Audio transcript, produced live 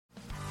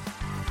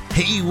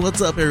Hey, what's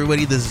up,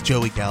 everybody? This is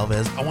Joey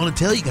Galvez. I want to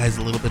tell you guys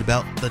a little bit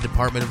about the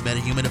Department of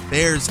Meta-Human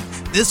Affairs.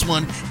 This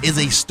one is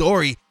a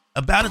story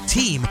about a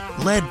team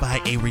led by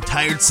a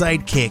retired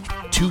sidekick,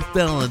 2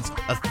 felons,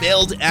 a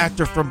failed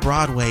actor from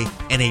Broadway,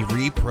 and a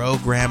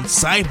reprogrammed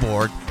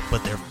cyborg.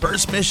 But their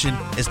first mission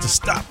is to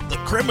stop the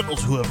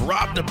criminals who have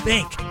robbed a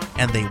bank,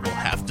 and they will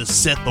have to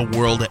set the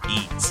world at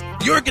ease.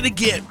 You're going to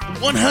get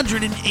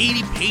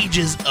 180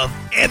 pages of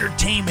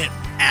entertainment,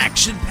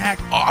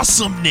 action-packed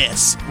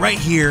awesomeness right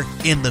here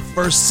in the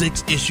first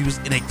 6 issues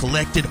in a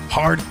collected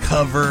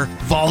hardcover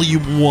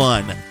volume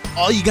 1.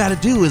 All you got to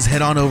do is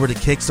head on over to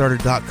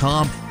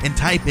Kickstarter.com and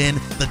type in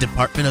the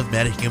Department of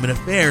Meta-Human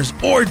Affairs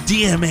or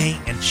DMA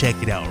and check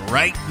it out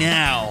right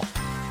now.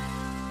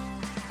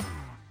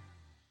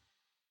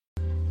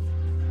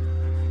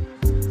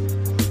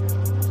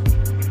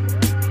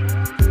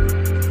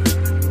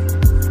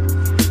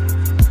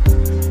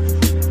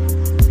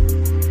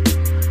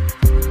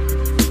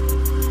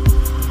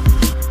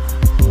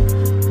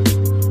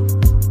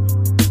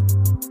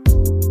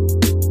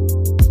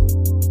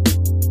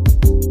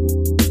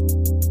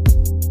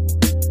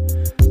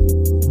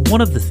 One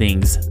of the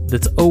things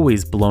that's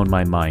always blown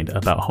my mind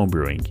about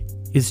homebrewing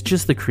is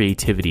just the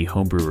creativity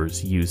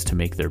homebrewers use to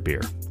make their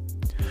beer.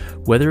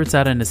 Whether it's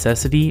out of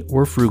necessity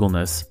or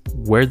frugalness,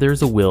 where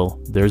there's a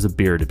will, there's a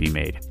beer to be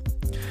made.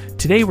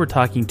 Today we're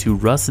talking to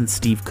Russ and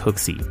Steve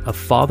Cooksey, a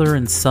father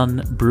and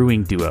son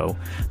brewing duo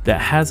that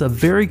has a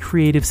very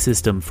creative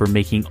system for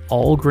making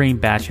all-grain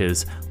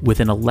batches with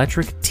an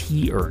electric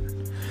tea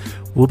urn.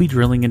 We'll be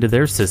drilling into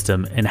their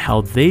system and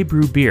how they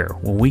brew beer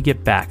when we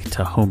get back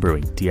to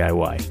Homebrewing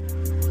DIY.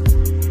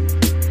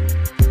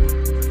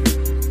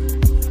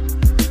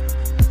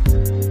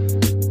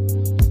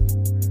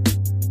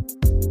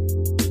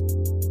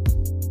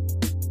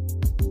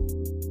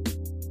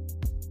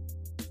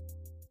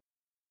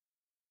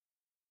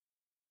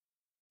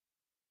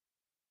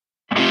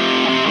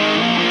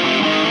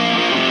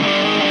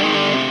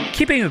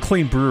 Keeping a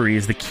clean brewery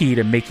is the key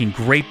to making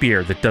great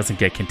beer that doesn't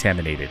get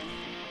contaminated.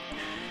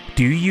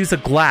 Do you use a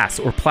glass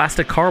or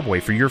plastic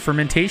carboy for your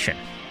fermentation?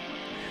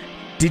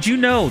 Did you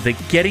know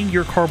that getting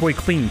your carboy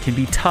clean can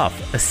be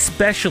tough,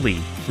 especially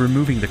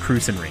removing the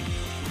crucin ring?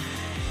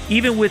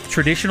 Even with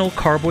traditional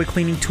carboy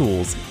cleaning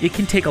tools, it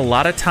can take a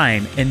lot of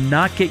time and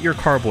not get your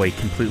carboy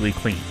completely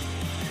clean.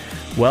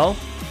 Well,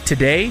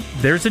 today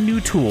there's a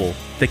new tool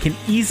that can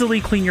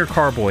easily clean your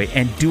carboy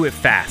and do it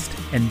fast.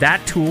 And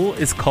that tool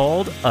is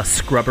called a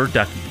Scrubber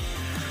Ducky.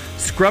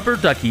 Scrubber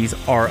Duckies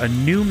are a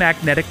new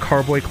magnetic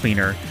carboy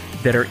cleaner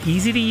that are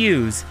easy to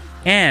use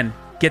and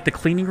get the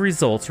cleaning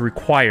results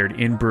required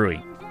in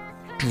brewing.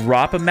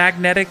 Drop a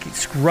magnetic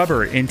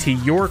scrubber into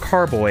your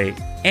carboy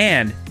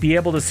and be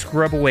able to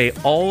scrub away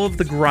all of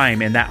the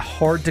grime and that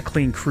hard to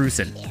clean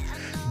crucin.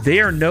 They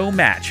are no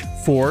match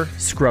for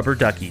Scrubber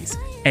Duckies,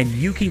 and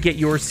you can get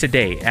yours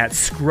today at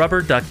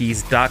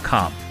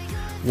scrubberduckies.com.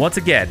 Once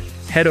again,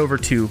 head over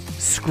to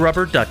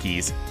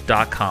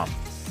scrubberduckies.com.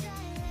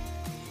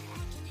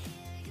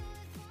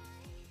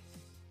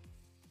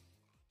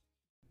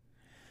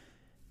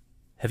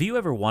 Have you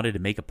ever wanted to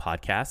make a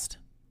podcast?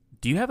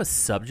 Do you have a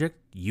subject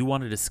you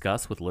want to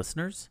discuss with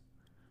listeners?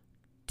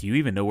 Do you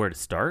even know where to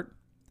start?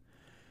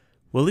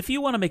 Well, if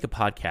you want to make a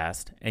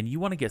podcast and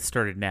you want to get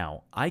started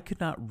now, I could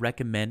not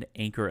recommend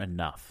Anchor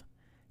enough.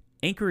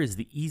 Anchor is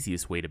the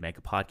easiest way to make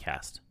a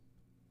podcast.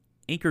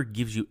 Anchor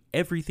gives you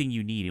everything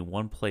you need in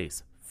one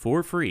place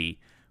for free,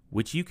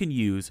 which you can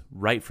use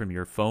right from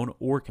your phone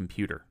or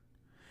computer.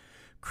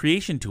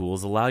 Creation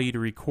tools allow you to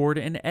record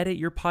and edit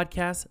your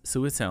podcast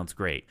so it sounds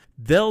great.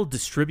 They'll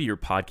distribute your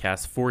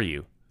podcast for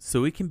you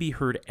so it can be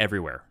heard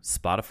everywhere: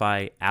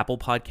 Spotify, Apple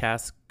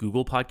Podcasts,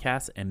 Google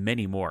Podcasts, and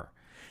many more.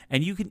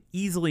 And you can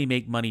easily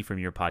make money from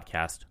your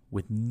podcast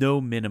with no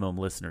minimum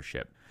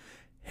listenership.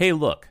 Hey,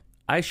 look,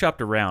 I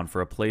shopped around for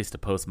a place to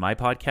post my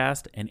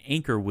podcast, and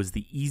Anchor was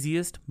the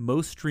easiest,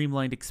 most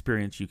streamlined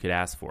experience you could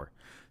ask for.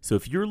 So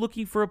if you're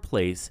looking for a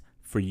place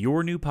for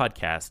your new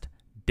podcast,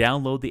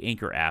 download the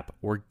Anchor app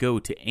or go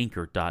to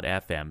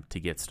anchor.fm to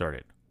get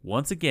started.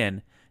 Once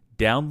again,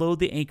 download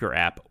the Anchor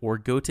app or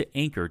go to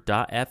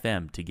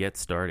anchor.fm to get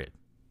started.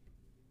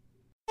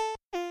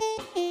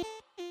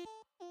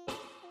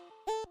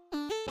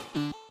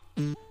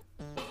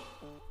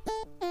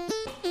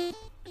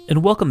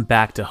 And welcome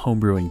back to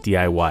Homebrewing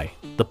DIY,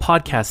 the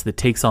podcast that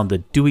takes on the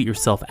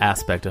do-it-yourself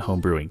aspect of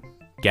homebrewing.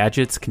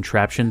 Gadgets,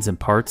 contraptions, and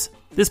parts,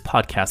 this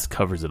podcast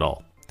covers it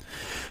all.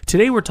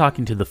 Today we're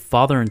talking to the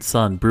father and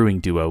son brewing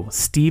duo,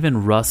 Steve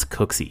and Russ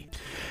Cooksey.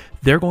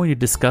 They're going to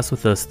discuss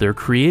with us their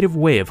creative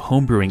way of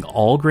homebrewing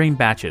all-grain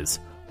batches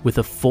with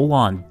a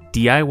full-on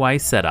DIY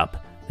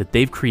setup that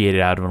they've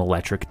created out of an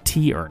electric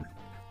tea urn.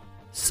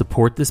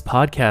 Support this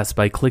podcast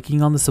by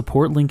clicking on the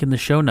support link in the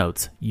show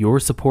notes. Your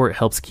support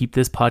helps keep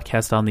this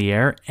podcast on the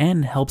air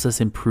and helps us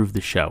improve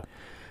the show.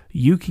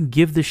 You can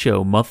give the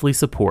show monthly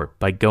support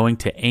by going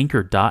to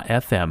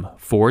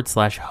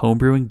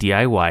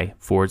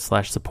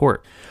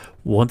anchor.fm/homebrewingdiy/support.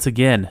 Once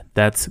again,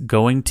 that's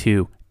going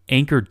to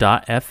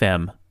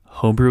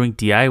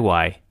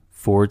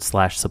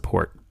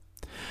anchor.fm/homebrewingdiy/support.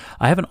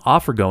 I have an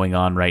offer going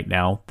on right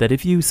now that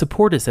if you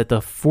support us at the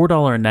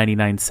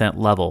 $4.99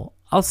 level,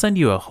 I'll send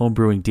you a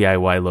Homebrewing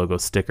DIY logo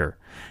sticker.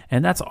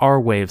 And that's our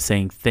way of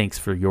saying thanks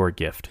for your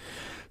gift.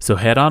 So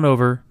head on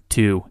over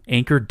to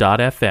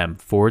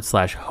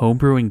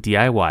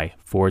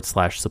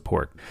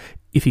anchor.fm/homebrewingdiy/support.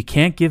 If you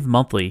can't give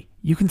monthly,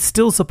 you can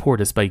still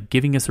support us by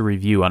giving us a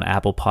review on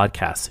Apple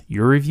Podcasts.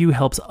 Your review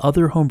helps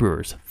other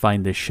homebrewers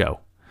find this show.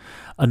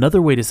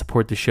 Another way to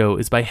support the show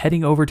is by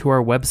heading over to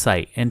our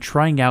website and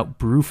trying out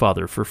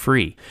Brewfather for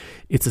free.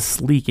 It's a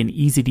sleek and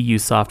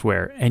easy-to-use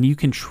software, and you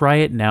can try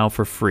it now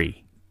for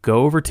free.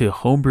 Go over to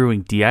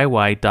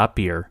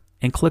homebrewingdiy.beer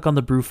and click on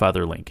the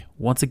Brewfather link.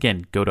 Once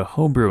again, go to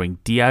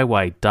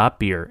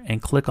homebrewingdiy.beer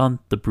and click on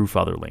the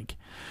Brewfather link.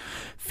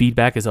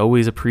 Feedback is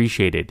always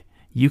appreciated.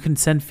 You can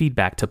send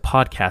feedback to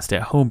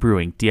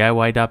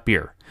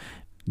podcast@homebrewingdiy.beer.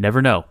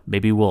 Never know,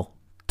 maybe we'll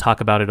talk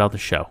about it on the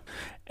show.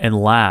 And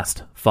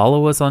last,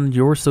 follow us on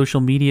your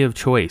social media of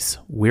choice.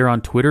 We're on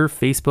Twitter,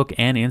 Facebook,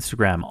 and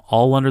Instagram,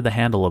 all under the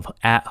handle of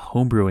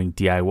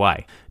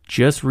 @homebrewingdiy.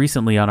 Just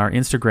recently on our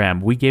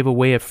Instagram, we gave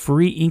away a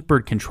free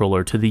Inkbird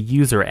controller to the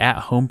user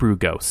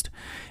 @HomebrewGhost.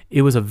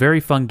 It was a very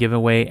fun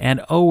giveaway, and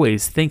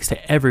always thanks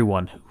to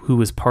everyone who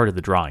was part of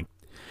the drawing.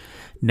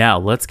 Now,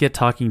 let's get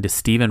talking to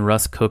Steve and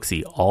Russ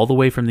Cooksey, all the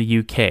way from the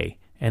UK,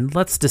 and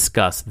let's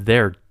discuss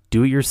their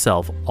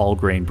do-it-yourself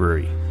all-grain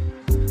brewery.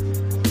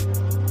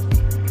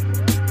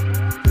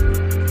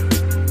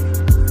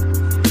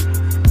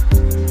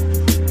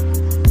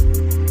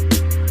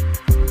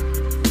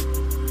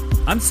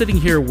 I'm sitting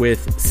here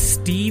with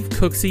Steve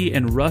Cooksey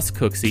and Russ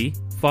Cooksey,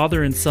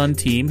 father and son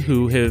team,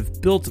 who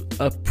have built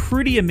a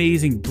pretty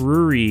amazing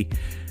brewery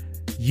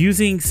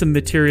using some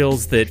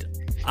materials that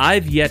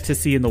I've yet to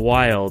see in the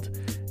wild.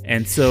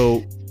 And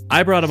so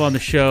I brought them on the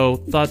show,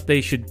 thought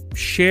they should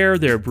share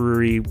their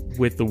brewery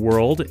with the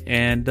world,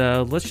 and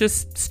let's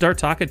just start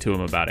talking to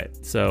them about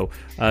it. So,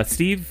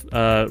 Steve,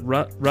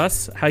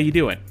 Russ, how you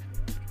doing?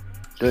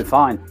 Doing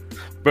fine.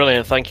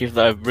 Brilliant, thank you.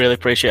 I really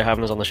appreciate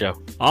having us on the show.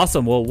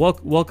 Awesome. Well,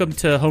 welcome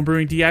to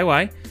Homebrewing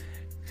DIY.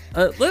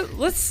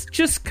 Let's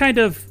just kind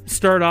of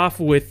start off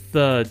with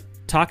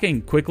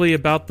talking quickly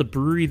about the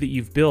brewery that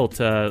you've built.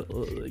 I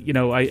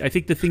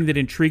think the thing that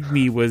intrigued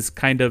me was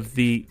kind of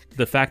the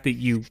fact that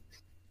you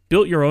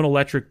built your own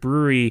electric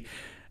brewery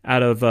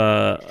out of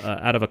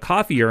a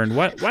coffee urn.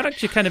 Why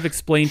don't you kind of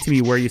explain to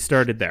me where you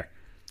started there?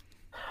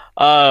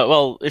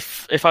 Well,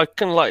 if I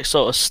can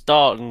sort of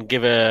start and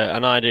give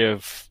an idea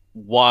of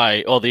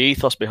why, or the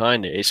ethos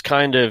behind it, it's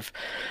kind of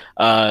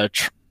our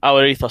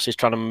ethos is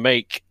trying to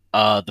make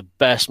the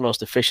best,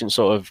 most efficient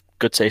sort of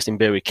good tasting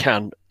beer we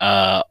can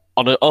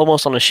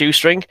almost on a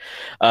shoestring.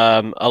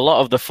 A lot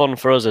of the fun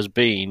for us has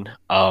been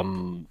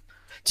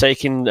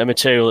taking a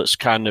material that's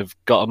kind of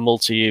got a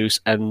multi-use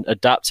and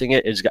adapting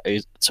it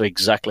to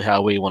exactly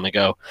how we want to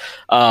go.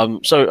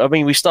 So, I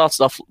mean, we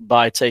started off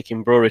by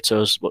taking brewery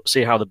tours,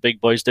 see how the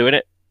big boys doing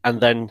it, and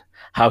then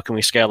how can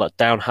we scale that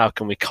down? How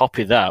can we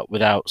copy that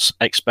without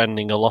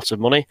expending a lot of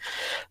money?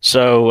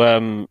 So,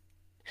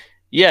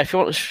 if you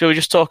want, shall we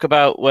just talk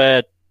about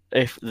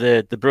if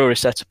the brewery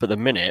setup at the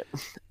minute?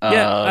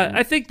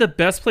 I think the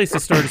best place to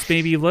start is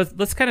maybe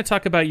let's kind of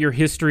talk about your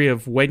history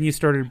of when you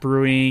started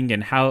brewing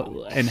and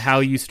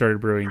how you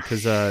started brewing,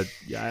 because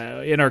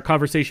in our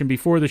conversation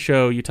before the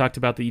show you talked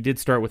about that you did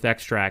start with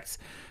extracts.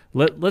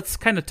 Let's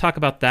kind of talk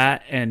about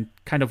that and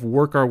kind of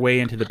work our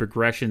way into the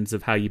progressions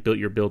of how you built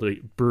your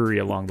brewery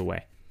along the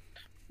way.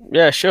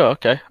 Yeah, sure,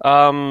 okay.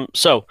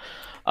 So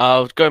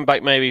going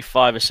back maybe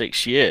 5 or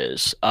 6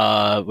 years,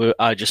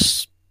 I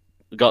just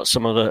got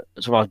some of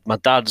my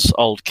dad's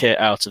old kit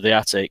out of the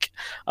attic,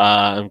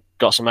 and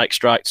got some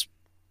extracts,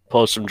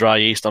 poured some dry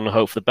yeast on and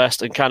hope for the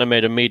best, and kind of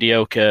made a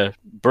mediocre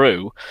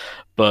brew,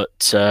 but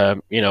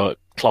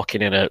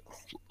clocking in at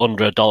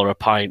under $1 a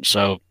pint.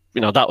 So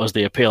that was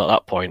the appeal at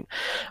that point.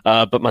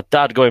 But my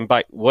dad, going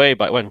back way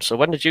back when. So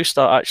when did you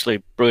start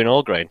actually brewing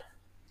all grain?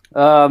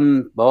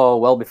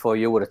 Well before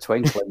you were a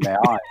twinkle in my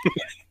eye.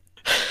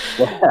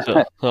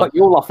 But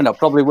you're laughing at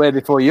probably way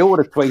before you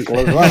were a twinkle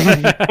as well.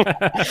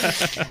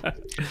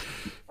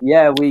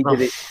 Yeah, we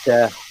did it.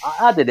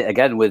 I did it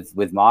again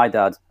with my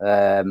dad.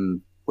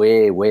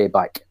 Way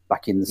back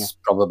in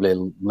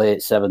probably late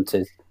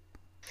 70s.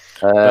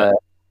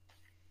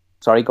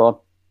 Sorry, go on.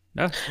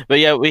 No. But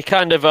yeah, we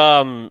kind of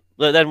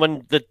then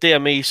when the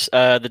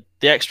DME,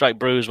 the extract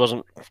brews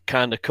wasn't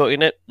kind of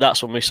cutting it,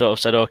 that's when we sort of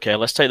said, okay,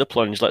 let's take the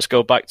plunge. Let's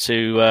go back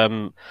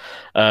to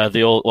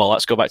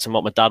let's go back to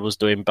what my dad was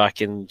doing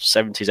back in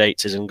 70s,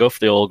 80s and go for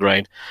the all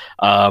grain.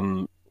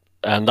 And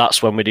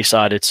that's when we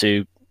decided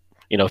to,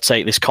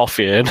 take this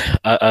coffee in,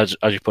 as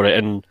you put it,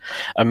 and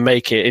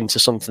make it into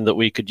something that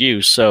we could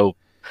use. So,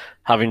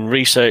 having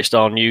researched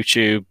on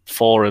YouTube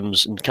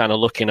forums and kind of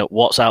looking at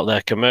what's out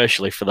there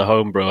commercially for the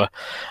home brewer,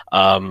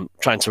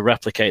 trying to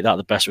replicate that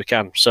the best we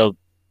can. So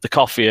the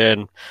coffee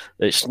urn,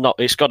 it's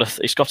got a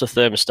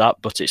thermostat,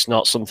 but it's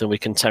not something we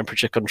can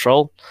temperature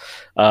control.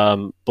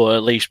 But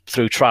at least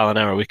through trial and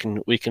error,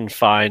 we can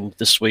find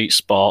the sweet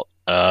spot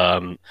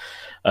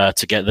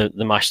to get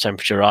the mash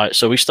temperature right.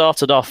 So we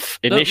started off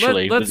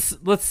initially.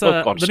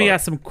 Let me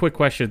ask some quick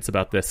questions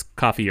about this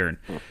coffee urn.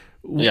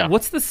 Yeah.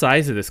 What's the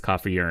size of this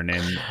coffee urn?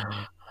 And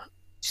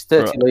It's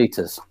 30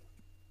 litres.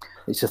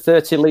 It's a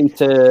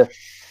 30-litre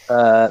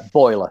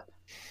boiler.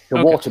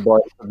 The water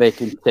boiler for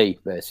making tea,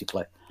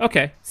 basically.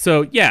 Okay,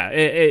 so yeah,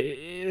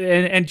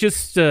 and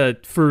just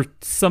for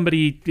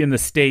somebody in the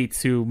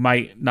States who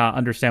might not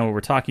understand what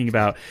we're talking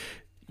about,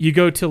 you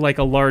go to like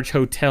a large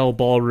hotel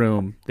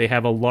ballroom. They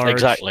have a large.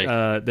 Exactly.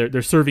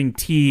 They're serving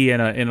tea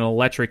in an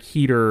electric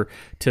heater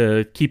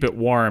to keep it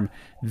warm.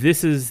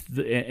 This is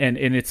and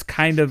it's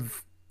kind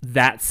of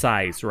that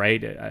size,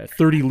 right?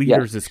 30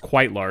 liters is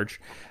quite large.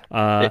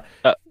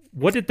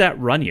 What did that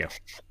run you?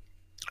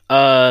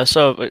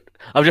 So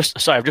I've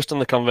just done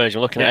the conversion.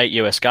 I'm looking at 8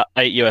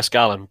 US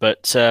gallon,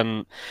 but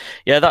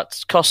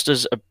that cost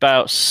us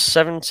about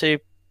 £70,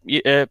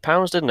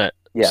 didn't it?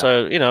 Yeah.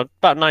 So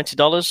about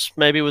 $90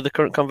 maybe with the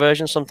current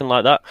conversion, something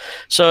like that.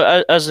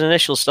 So as an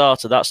initial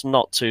starter, that's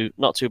not too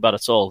bad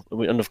at all.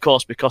 And of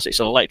course, because it's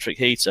an electric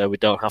heater, we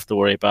don't have to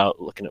worry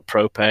about looking at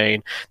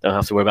propane. Don't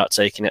have to worry about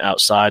taking it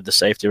outside. The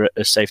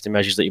safety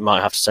measures that you might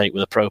have to take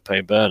with a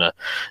propane burner.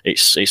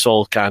 It's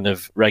all kind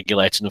of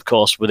regulated. And of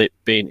course, with it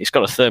being, it's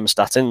got a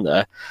thermostat in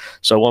there.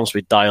 So once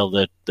we dial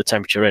the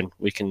temperature in,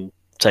 we can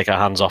take our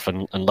hands off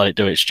and let it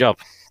do its job.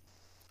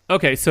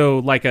 Okay, so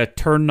like a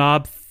turn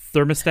knob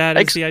thermostat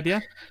is the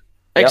idea?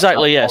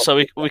 Exactly, yeah. So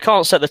we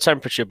can't set the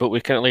temperature, but we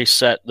can at least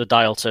set the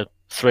dial to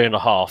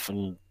 3.5,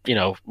 and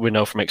we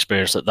know from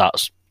experience that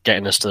that's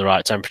getting us to the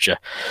right temperature.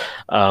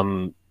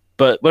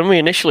 But when we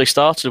initially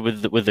started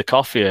with the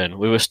coffee urn,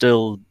 we were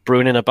still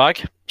brewing in a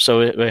bag. So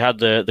we had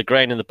the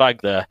grain in the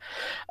bag there,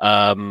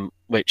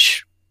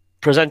 which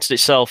presented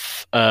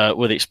itself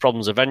with its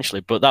problems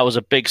eventually. But that was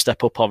a big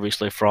step up,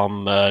 obviously,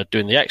 from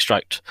doing the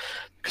extract.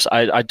 Because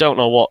I don't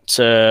know what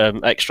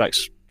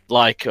extracts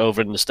like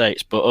over in the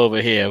States, but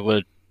over here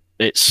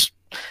it's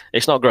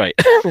not great.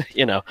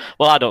 Well,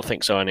 I don't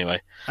think so anyway.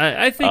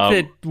 I think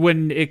that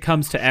when it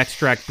comes to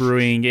extract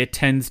brewing, it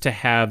tends to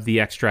have the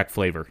extract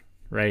flavor,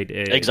 right?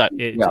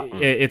 Exactly.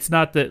 It's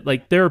not that,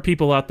 like, there are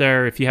people out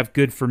there, if you have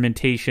good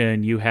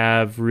fermentation, you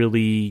have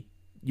really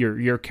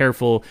you're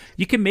careful,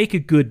 you can make a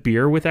good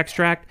beer with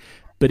extract,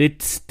 but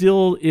it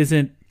still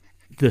isn't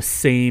the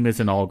same as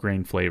an all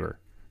grain flavor.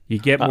 You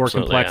get more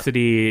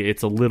complexity.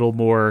 It's a little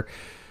more,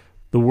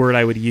 the word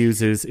I would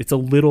use is it's a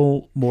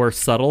little more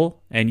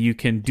subtle, and you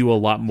can do a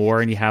lot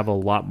more, and you have a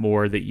lot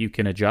more that you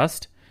can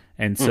adjust.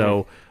 And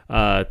so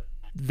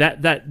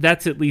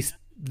that's at least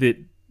the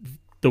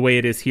way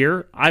it is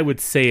here. I would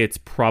say it's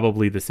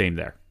probably the same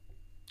there.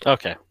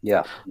 Okay.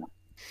 Yeah.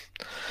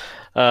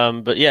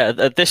 But yeah,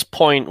 at this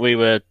point we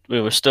were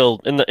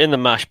still in the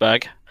mash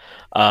bag,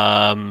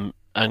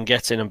 and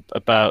getting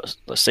about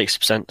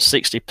 60%,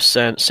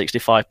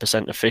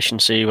 65%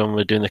 efficiency when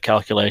we're doing the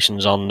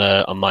calculations on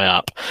my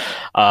app.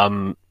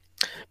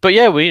 But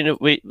yeah,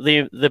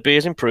 the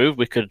beers improved.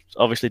 We could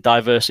obviously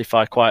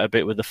diversify quite a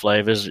bit with the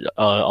flavors,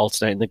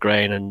 alternating the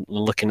grain and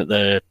looking at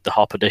the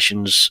hop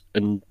additions,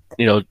 and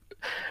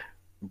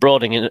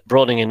broadening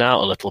it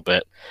out a little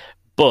bit.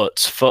 But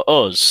for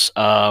us,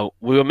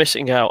 we were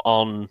missing out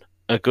on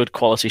a good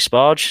quality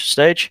sparge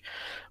stage.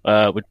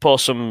 We'd pour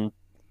some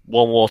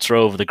warm water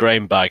over the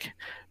grain bag,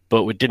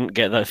 but we didn't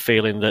get that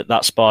feeling that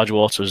sparge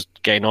water was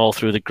getting all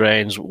through the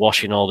grains,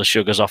 washing all the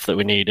sugars off that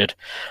we needed.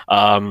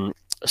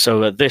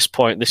 So at this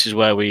point, this is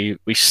where we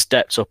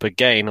stepped up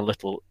again a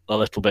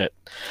little bit.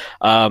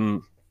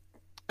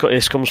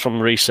 This comes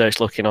from research,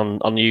 looking on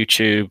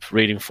YouTube,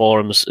 reading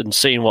forums, and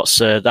seeing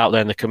what's out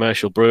there in the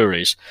commercial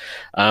breweries.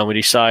 We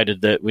decided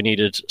that we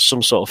needed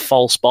some sort of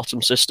false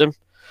bottom system.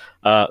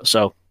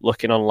 So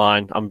looking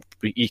online,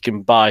 you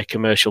can buy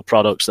commercial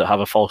products that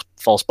have a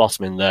false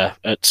bottom in there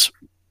at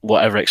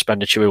whatever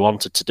expenditure we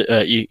wanted to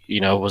do,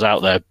 was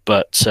out there.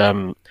 But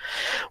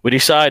we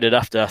decided,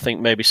 after I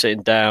think maybe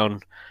sitting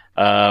down,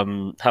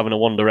 having a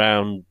wander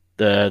around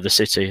the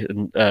city,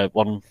 and it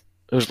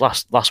was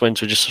last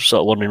winter, just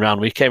sort of wandering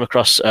around, we came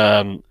across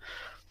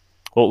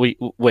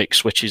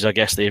Wickes, which is, I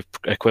guess, the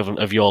equivalent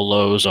of your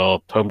Lowe's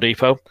or Home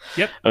Depot.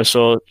 Yep. And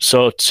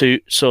so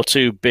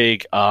two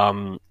big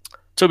plant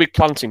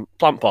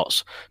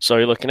pots. So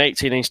you're looking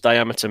 18-inch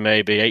diameter,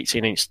 maybe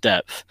 18-inch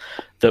depth,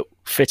 that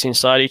fit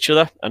inside each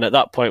other. And at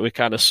that point, we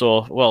kind of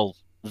saw, well,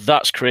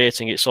 that's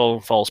creating its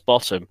own false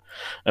bottom.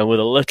 And with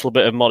a little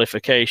bit of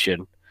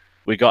modification,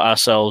 we got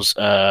ourselves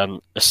a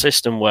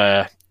system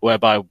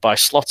whereby by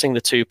slotting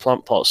the two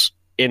plant pots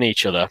in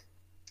each other,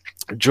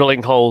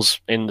 drilling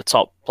holes in the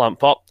top plant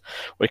pot,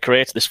 we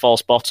created this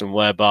false bottom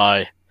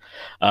whereby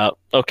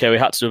we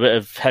had to do a bit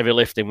of heavy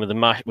lifting with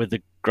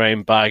the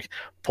grain bag,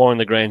 pouring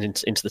the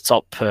grains into the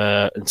top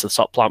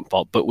plant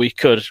pot, but we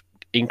could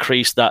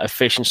increase that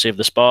efficiency of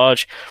the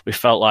sparge. We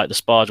felt like the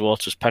sparge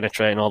water was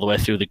penetrating all the way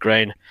through the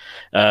grain,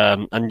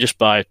 and just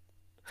by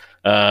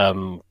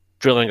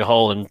drilling a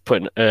hole and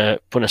putting a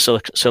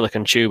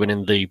silicon tubing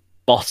in the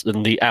bottom,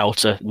 in the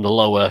outer and the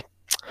lower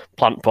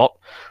plant pot,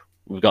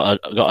 we've got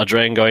a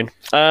drain going,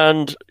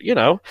 and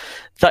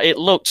that it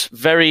looked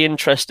very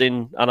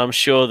interesting, and I'm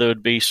sure there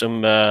would be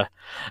some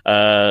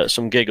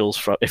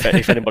giggles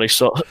if anybody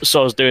saw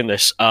us doing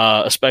this,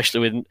 especially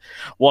with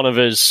one of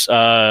us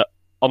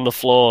on the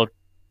floor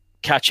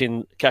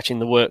catching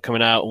the work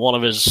coming out, and one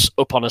of us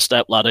up on a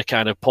step ladder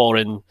kind of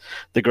pouring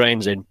the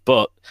grains in.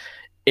 But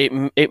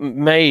it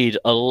made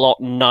a lot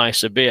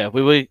nicer beer.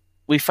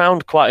 We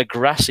found quite a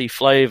grassy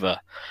flavour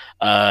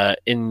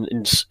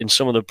in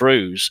some of the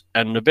brews,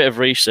 and a bit of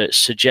research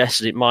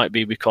suggested it might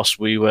be because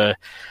we were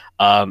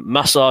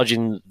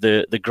massaging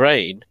the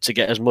grain to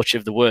get as much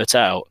of the wort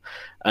out.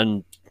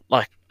 And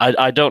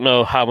I don't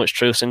know how much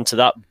truth's into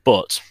that,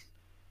 but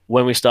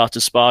when we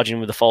started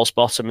sparging with the false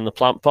bottom in the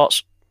plant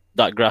pots,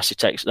 that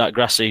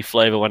grassy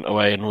flavour went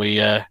away, and we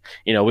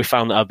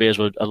found that our beers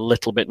were a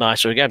little bit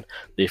nicer again.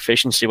 The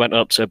efficiency went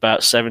up to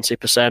about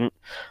 70%.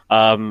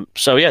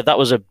 So yeah, that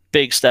was a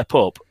big step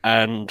up,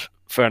 and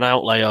for an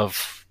outlay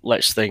of,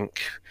 let's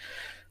think,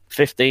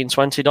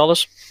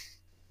 $15-20,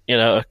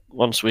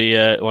 once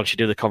you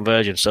do the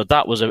conversion. So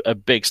that was a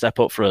big step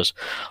up for us.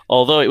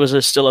 Although it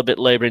was still a bit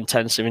labour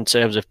intensive in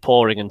terms of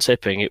pouring and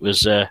tipping, it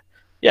was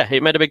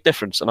it made a big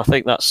difference, and I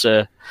think that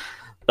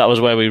was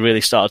where we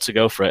really started to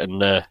go for it.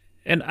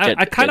 And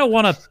I kind of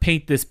want to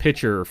paint this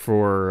picture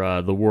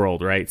for the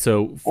world, right?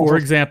 So, for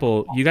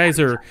example, you guys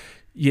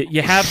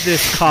you have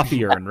this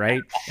coffee urn,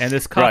 right? And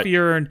this coffee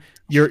urn,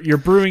 you're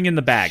brewing in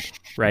the bag,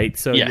 right?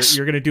 So yes.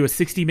 you're going to do a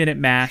 60-minute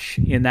mash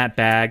in that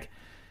bag,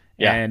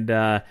 and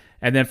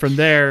then from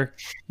there,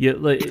 you're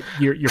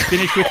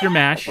finished with your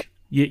mash.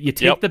 You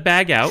take the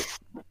bag out.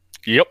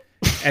 Yep.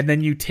 And then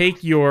you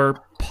take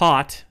your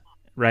pot,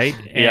 right?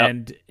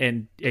 And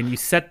you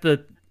set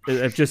of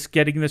just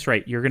getting this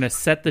right, you're going to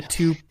set the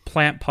 2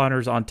 plant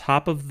potters on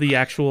top of the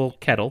actual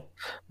kettle,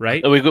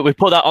 right? We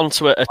put that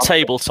onto a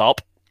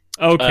tabletop,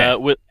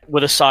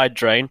 with a side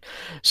drain.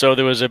 So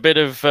there was a bit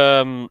of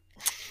so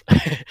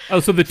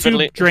the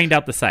 2 drained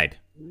out the side.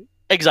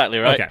 Exactly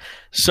right. Okay.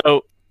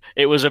 So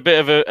it was a bit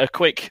of a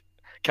quick.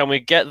 Can we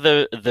get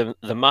the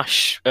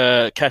mash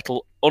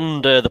kettle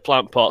under the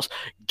plant pots?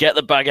 Get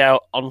the bag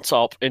out on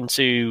top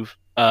into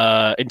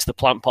the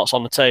plant pots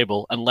on the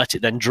table, and let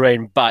it then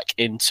drain back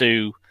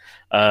into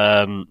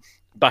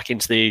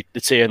the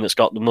tea urn that's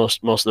got the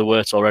most of the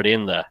wort already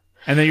in there.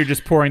 And then you're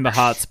just pouring the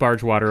hot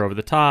sparge water over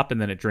the top, and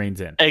then it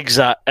drains in.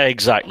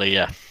 Exactly,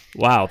 yeah.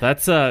 Wow,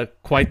 that's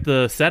quite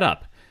the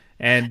setup.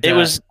 And it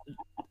was.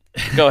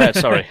 Go ahead.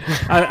 Sorry.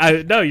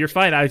 No, you're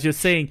fine. I was just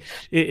saying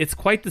it's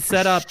quite the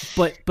setup,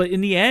 but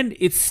in the end,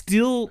 it's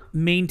still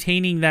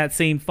maintaining that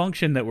same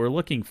function that we're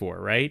looking for,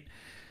 right?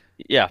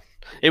 Yeah.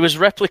 It was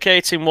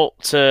replicating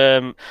what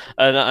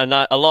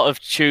a lot of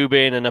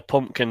tubing and a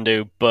pump can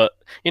do, but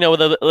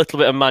with a little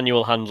bit of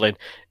manual handling.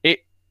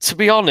 To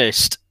be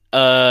honest,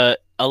 a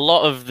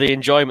lot of the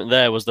enjoyment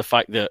there was the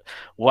fact that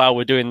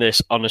we're doing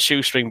this on a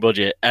shoestring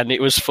budget, and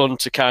it was fun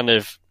to kind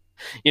of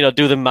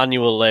do the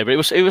manual labor. It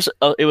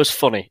was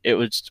funny.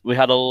 We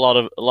had a lot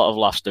of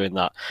laughs doing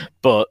that,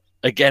 but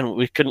again,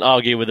 we couldn't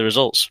argue with the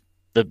results.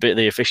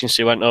 The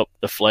efficiency went up,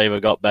 the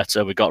flavor got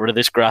better. We got rid of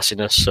this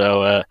grassiness.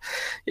 So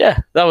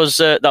that was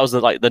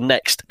the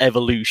next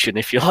evolution,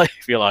 if you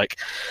like.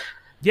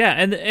 Yeah,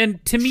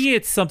 and to me,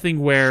 it's something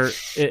where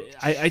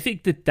I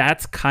think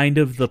that's kind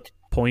of the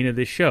point of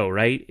this show,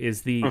 right?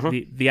 Is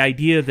the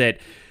idea that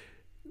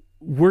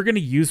we're going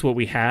to use what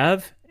we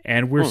have,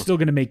 and we're still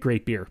going to make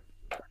great beer.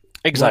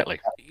 Exactly.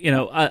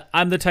 Well,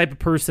 I'm the type of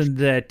person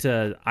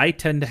that I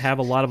tend to have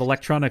a lot of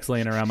electronics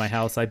laying around my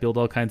house. I build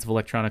all kinds of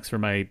electronics for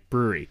my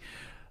brewery.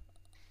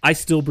 I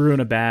still brew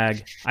in a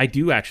bag. I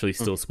do actually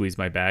still squeeze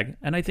my bag,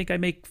 and I think I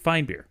make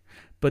fine beer.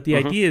 But the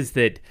idea is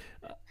that,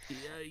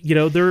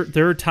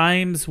 there are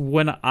times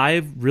when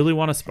I really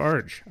want to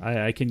sparge.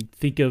 I can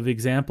think of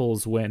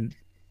examples when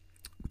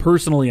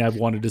personally I've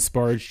wanted to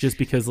sparge just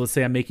because, let's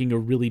say I'm making a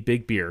really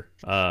big beer.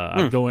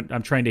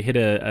 I'm trying to hit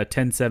a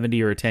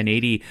 1070 or a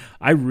 1080.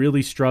 I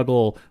really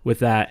struggle with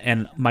that,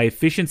 and my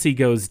efficiency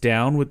goes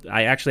down.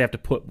 I actually have to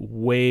put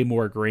way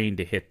more grain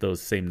to hit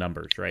those same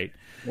numbers, right?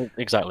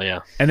 Exactly, yeah.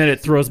 And then it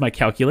throws my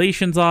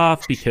calculations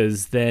off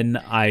because then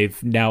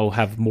I've now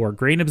have more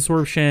grain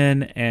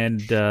absorption,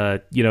 and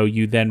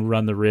you then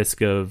run the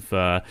risk of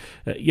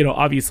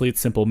obviously it's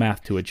simple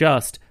math to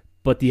adjust.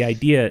 But the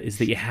idea is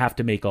that you have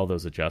to make all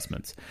those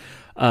adjustments.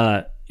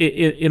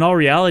 In all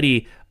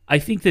reality, I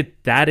think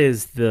that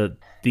is the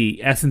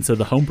essence of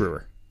the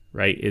homebrewer,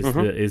 right?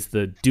 Is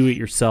the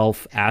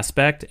do-it-yourself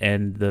aspect,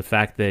 and the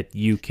fact that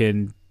you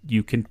can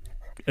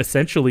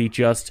essentially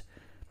just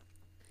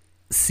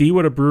see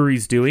what a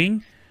brewery's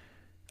doing,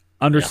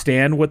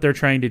 understand what they're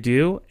trying to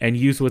do, and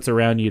use what's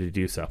around you to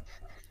do so.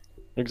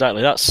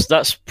 Exactly.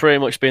 That's pretty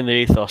much been the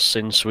ethos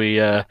since we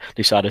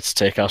decided to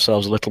take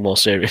ourselves a little more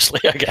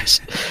seriously, I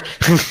guess.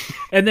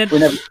 And then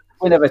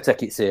we never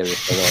take it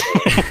seriously.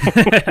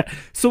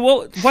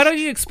 So, why don't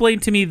you explain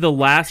to me the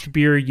last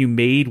beer you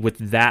made with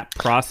that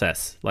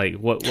process? Like,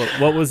 what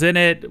was in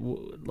it?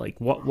 Like,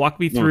 walk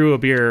me through a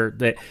beer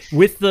that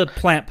with the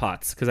plant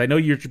pots, because I know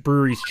your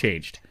brewery's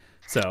changed.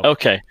 So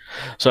Okay.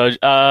 So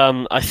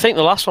I think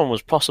the last one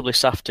was possibly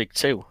Saftig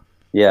 2.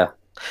 Yeah.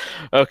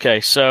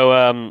 Okay, so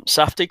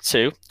Saftig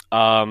 2,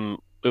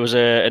 it was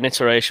an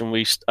iteration.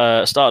 We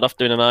started off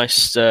doing a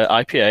nice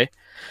IPA,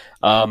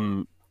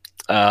 and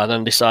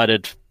then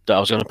decided that I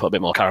was going to put a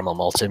bit more caramel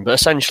malt in. But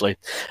essentially,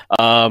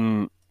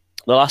 the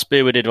last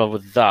beer we did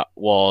with that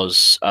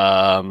was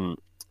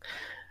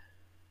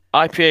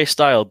IPA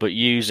style, but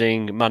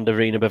using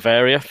Mandarina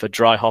Bavaria for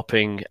dry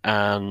hopping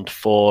and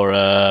for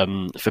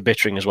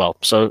bittering as well.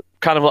 So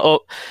kind of like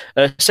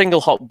a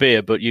single hop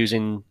beer, but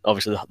using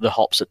obviously the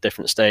hops at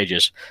different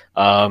stages.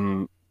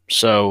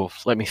 So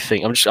let me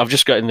think. I've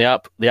just gotten the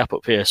app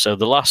up here. So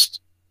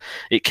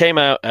it came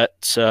out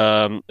at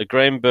a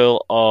grain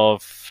bill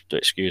of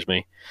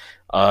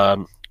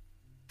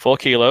 4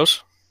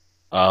 kilos,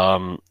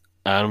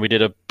 and we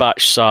did a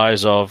batch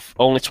size of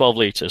only 12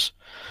 liters.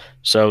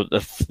 So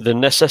the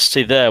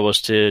necessity there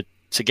was to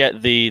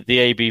get the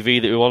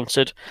ABV that we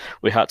wanted.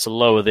 We had to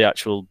lower the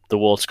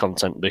water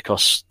content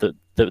because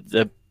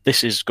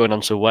this is going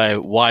on to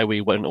why we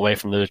went away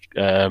from the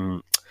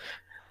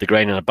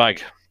grain in a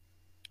bag.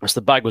 Because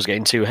the bag was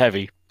getting too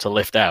heavy to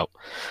lift out.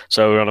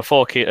 So we're on a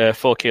 4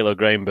 kilo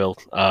grain bill,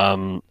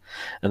 and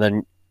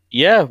then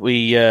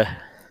we. I'm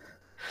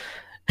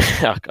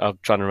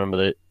trying to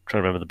remember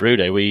the brew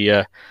day. We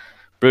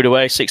brewed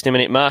away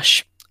 60-minute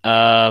mash,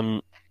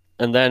 and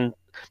then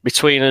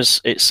between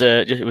us,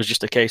 it was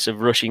just a case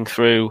of rushing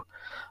through,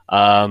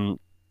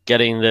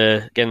 getting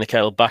the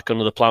kettle back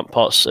under the plant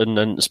pots and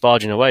then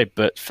sparging away.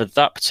 But for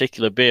that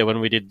particular beer, when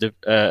we did the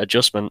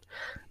adjustment,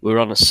 we were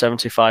on a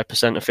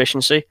 75%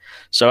 efficiency.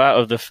 So out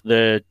of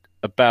the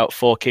about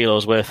 4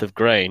 kilos worth of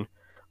grain,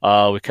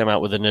 we came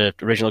out with an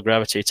original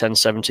gravity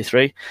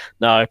 1073.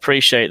 Now I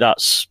appreciate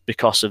that's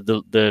because of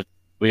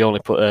we only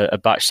put a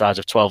batch size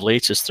of 12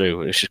 liters through,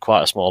 which is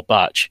quite a small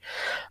batch.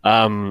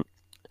 And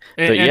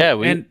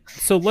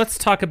so let's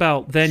talk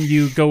about, then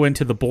you go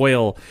into the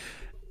boil.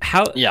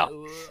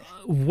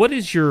 What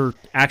is your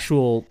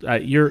actual?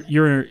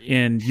 You're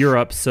in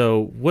Europe,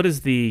 so what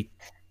is the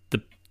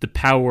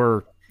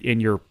power in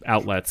your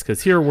outlets?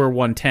 Because here we're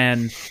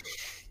 110.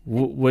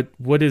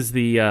 What is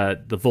the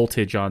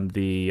voltage on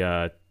the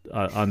urn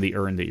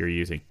that you're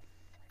using?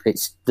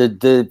 It's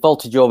the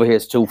voltage over here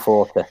is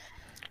 240.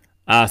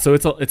 So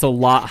it's a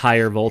lot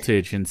higher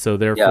voltage, and so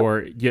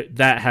therefore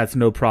that has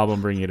no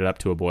problem bringing it up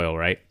to a boil,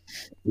 right?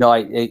 No,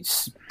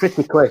 it's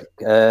pretty quick.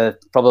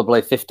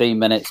 Probably 15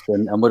 minutes,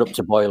 and we're up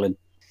to boiling.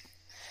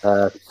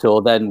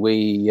 So then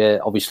we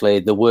obviously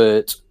the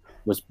wort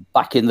was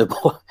back in the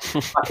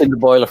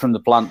boiler from the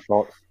plant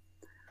pot,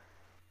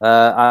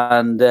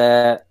 and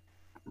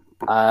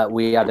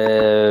we had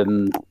a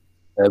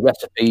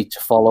recipe to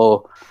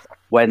follow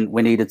when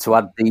we needed to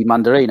add the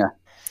mandarina.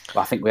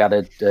 I think we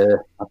added.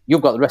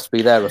 You've got the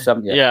recipe there, Russ,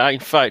 haven't you? Yeah, in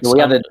fact, so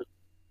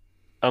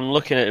I'm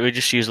looking at it. We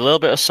just use a little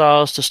bit of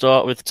sours to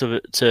start with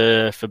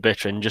for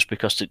bittering, just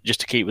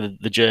to keep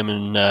with the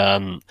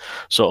German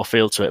sort of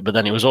feel to it. But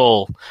then it was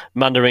all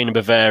Mandarina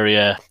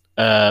Bavaria,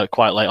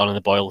 quite late on in the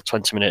boil,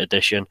 20-minute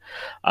addition,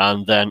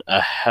 and then a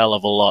hell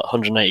of a lot,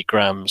 180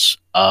 grams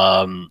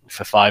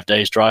for 5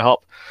 days dry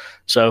hop.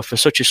 So for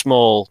such a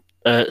small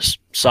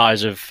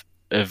size of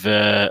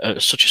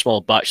such a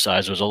small batch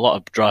size, there was a lot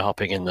of dry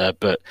hopping in there,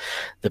 but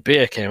the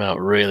beer came out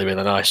really,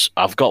 really nice.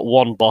 I've got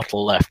one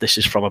bottle left. This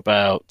is from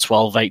about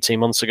 18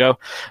 months ago,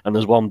 and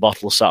there's one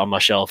bottle sat on my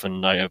shelf,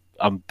 and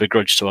I'm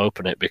begrudged to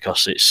open it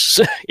because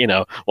it's,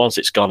 once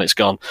it's gone, it's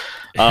gone.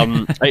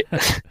 I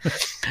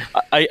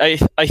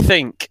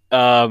think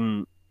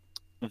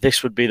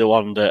this would be the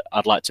one that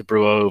I'd like to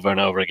brew over and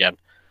over again.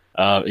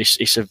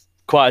 It's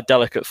quite a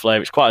delicate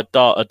flavour. It's quite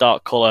a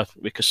dark colour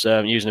because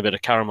I'm using a bit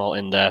of caramel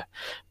in there.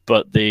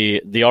 But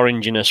the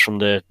oranginess from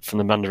the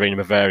Mandarina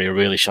Bavaria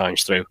really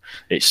shines through.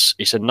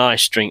 It's a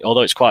nice drink,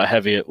 although it's quite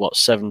heavy at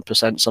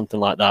 7%, something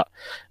like that.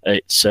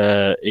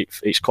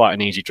 It's quite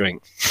an easy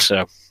drink.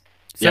 So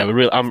I'm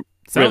really proud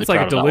of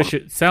that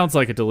one. Sounds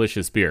like a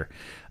delicious beer.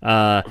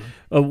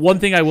 One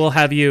thing I will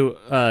have you,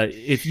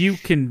 if you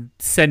can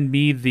send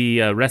me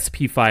the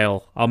recipe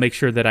file, I'll make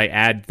sure that I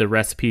add the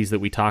recipes that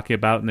we talk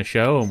about in the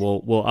show, and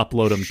we'll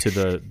upload them to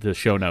the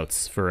show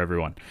notes for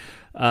everyone.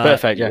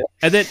 Perfect, yeah.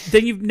 And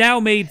then you've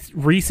now made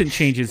recent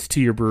changes to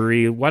your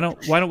brewery. Why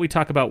don't we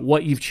talk about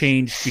what you've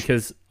changed?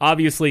 Because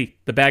obviously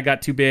the bag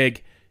got too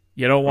big.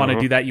 You don't want to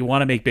do that. You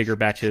want to make bigger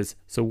batches.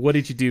 So what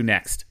did you do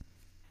next?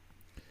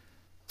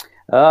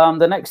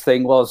 The next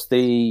thing was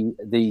the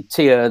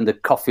tea urn, the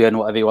coffee urn,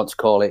 whatever you want to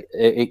call it.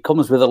 It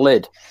comes with a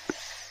lid.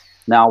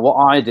 Now, what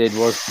I did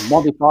was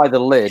modify the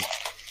lid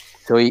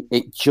so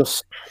it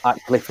just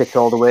actually fit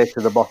all the way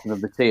to the bottom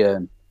of the tea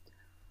urn.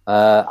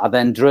 I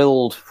then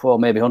drilled for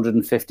maybe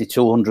 150,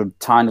 200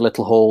 tiny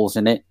little holes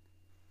in it.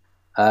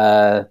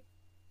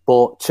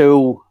 Bought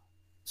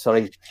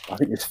I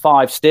think there's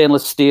 5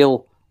 stainless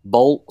steel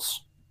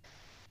bolts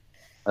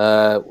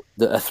that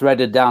are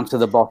threaded down to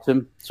the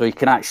bottom, so you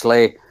can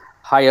actually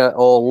higher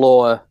or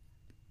lower,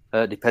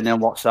 depending on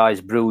what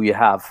size brew you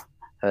have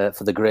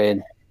for the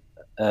grain.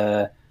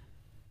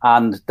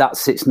 and that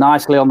sits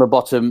nicely on the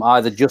bottom,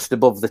 either just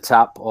above the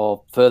tap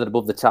or further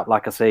above the tap,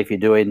 like I say, if you're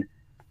doing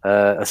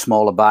a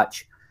smaller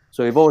batch.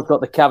 So you've always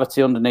got the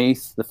cavity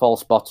underneath, the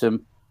false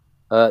bottom.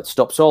 It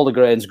stops all the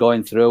grains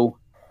going through.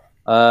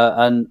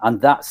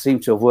 And that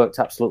seemed to have worked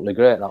absolutely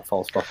great, that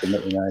false bottom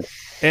that we made.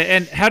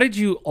 And how did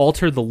you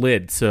alter the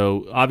lid?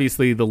 So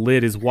obviously the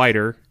lid is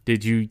wider.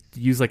 Did you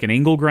use like an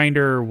angle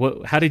grinder?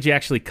 Or how did you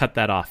actually cut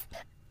that off?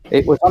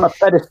 It was on a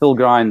pedestal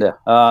grinder.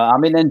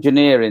 I'm in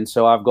engineering,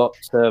 so I've got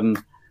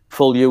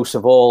full use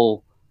of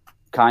all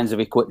kinds of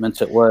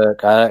equipment at work.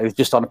 It was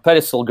just on a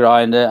pedestal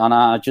grinder, and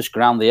I just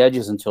ground the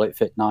edges until it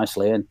fit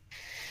nicely in.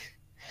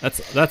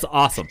 That's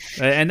awesome,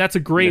 and that's a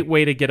great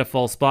way to get a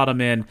false bottom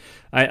in.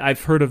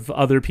 I've heard of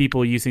other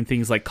people using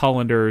things like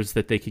colanders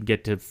that they can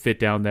get to fit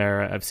down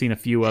there. I've seen a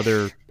few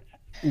other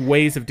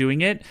ways of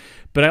doing it,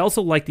 but I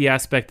also like the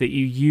aspect that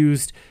you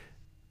used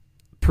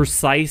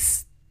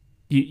precise.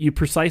 You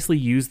precisely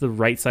use the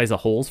right size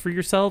of holes for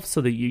yourself so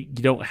that you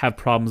don't have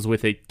problems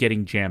with it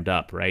getting jammed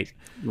up, right?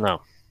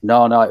 No.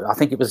 I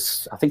think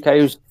I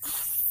used a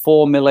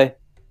 4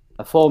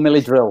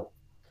 milli drill.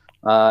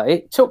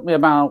 It took me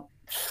about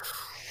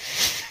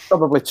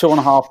probably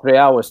 2.5, 3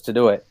 hours to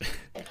do it.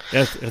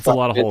 It's a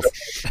lot of holes.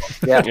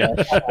 Yeah.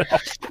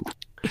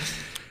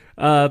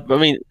 I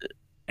mean,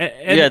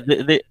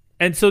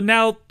 and so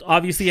now,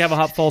 obviously, you have a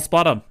hot false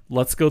bottom.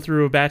 Let's go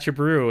through a batch of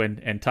brew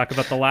and talk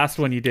about the last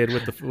one you did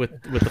with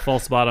the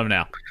false bottom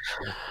now.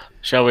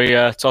 Shall we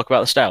talk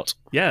about the stout?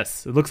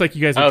 Yes. It looks like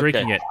you guys are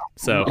drinking it.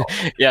 So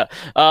yeah.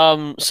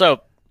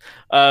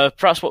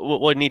 Perhaps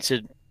what we need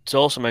to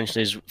also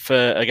mention is,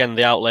 for, again,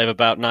 the outlay of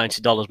about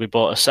 $90, we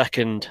bought a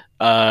second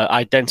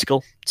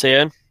identical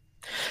T-urn.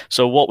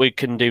 So what we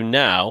can do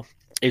now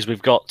is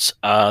we've got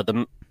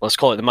let's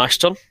call it the mash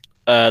tun.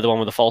 The one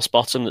with the false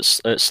bottom that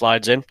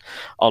slides in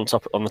on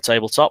the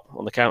tabletop,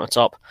 on the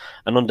countertop,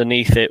 and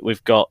underneath it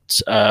we've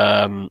got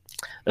a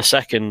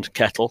second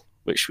kettle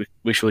which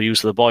we shall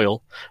use for the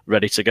boil,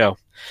 ready to go.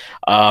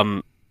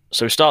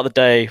 So we start the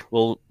day.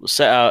 We'll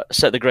set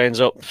the grains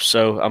up.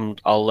 So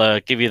I'll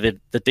give you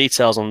the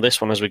details on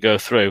this one as we go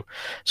through.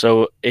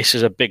 So this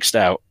is a big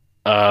stout.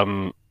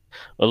 We're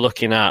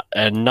looking at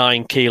a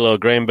 9 kilo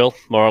grain bill,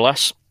 more or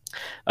less.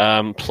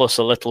 Plus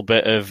a little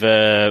bit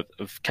of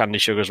candy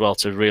sugar as well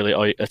to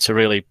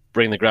really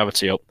bring the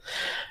gravity up.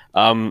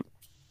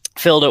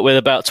 Filled up with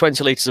about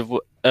 20 litres of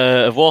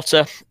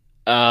water.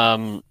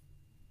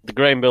 The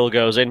grain bill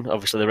goes in.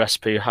 Obviously, the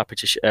recipe, happy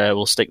to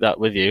we'll stick that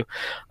with you.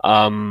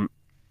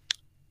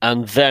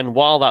 And then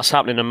while that's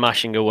happening and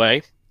mashing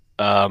away,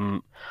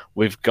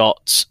 we've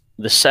got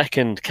the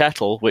second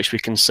kettle, which we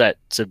can set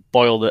to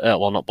boil to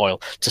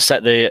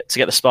get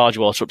the sparge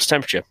water up to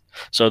temperature.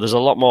 So there's a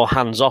lot more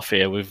hands off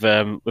here. We've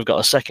got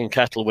a second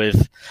kettle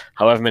with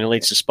however many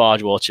litres of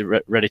sparge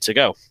water ready to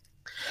go.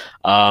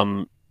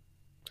 When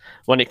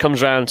it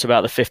comes around to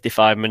about the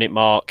 55-minute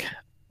mark,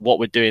 what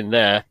we're doing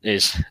there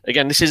is,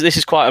 again, this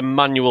is quite a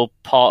manual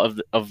part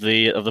of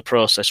the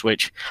process,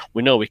 which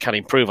we know we can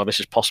improve on.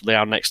 This is possibly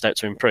our next step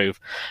to improve,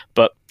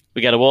 but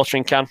we get a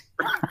watering can,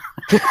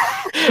 pour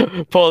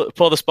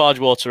the sparge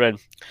water in,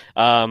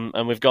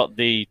 and we've got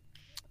the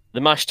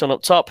mash tun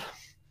up top,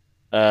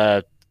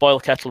 boil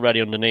kettle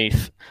ready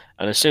underneath,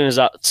 and as soon as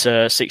that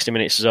 60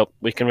 minutes is up,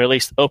 we can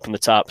open the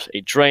tap.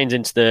 It drains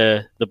into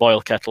the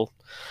boil kettle,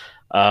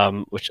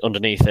 which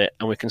underneath it,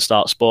 and we can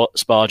start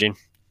sparging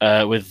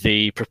with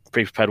the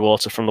pre-prepared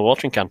water from the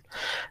watering can.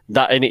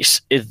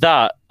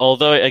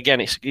 Although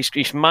again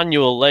it's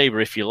manual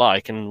labour, if you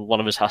like, and one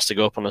of us has to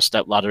go up on a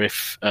step ladder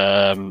if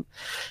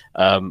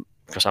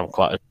because I'm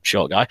quite a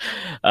short guy.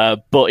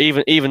 But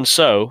even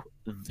so,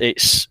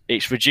 it's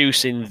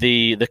reducing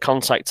the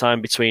contact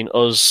time between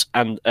us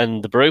and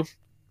the brew,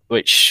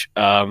 which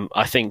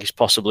I think is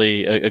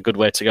possibly a good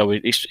way to go.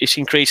 It's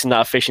increasing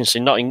that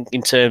efficiency, not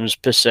in terms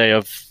per se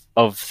of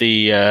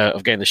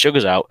getting the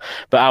sugars out,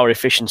 but our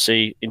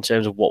efficiency in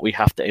terms of what we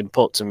have to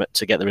input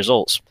to get the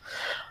results.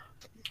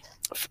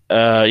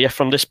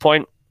 From this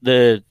point,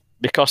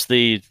 because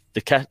the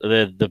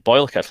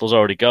boil kettle's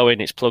already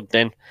going, it's plugged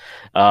in.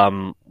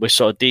 We're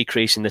sort of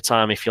decreasing the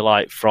time, if you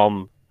like,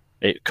 from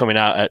it coming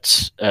out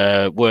at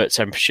wort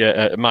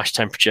temperature, mash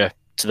temperature,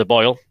 to the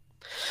boil,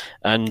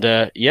 and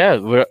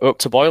we're up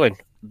to boiling.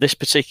 This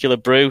particular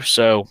brew,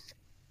 so.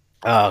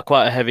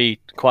 Quite a heavy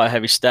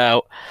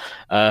stout,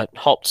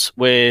 hopped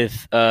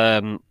with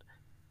we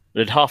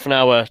did half an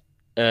hour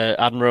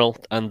Admiral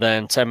and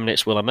then 10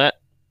 minutes Willamette,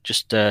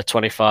 just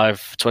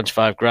 25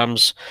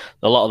 grams.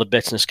 A lot of the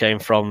bitterness came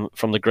from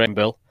the grain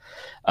bill.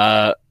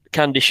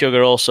 Candy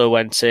sugar also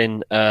went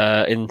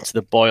into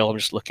the boil. I'm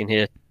just looking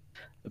here,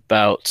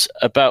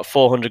 about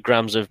 400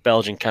 grams of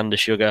Belgian candy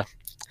sugar,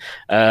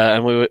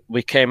 and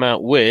we came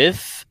out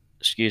with.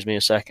 Excuse me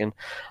a second.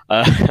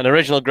 An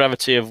original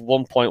gravity of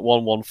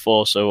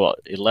 1.114, so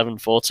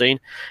 1114.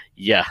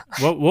 Yeah.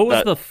 What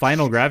was the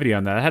final gravity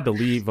on that? I had to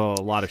leave a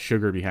lot of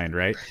sugar behind,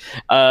 right?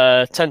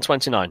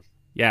 1029.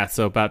 Yeah,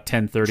 so about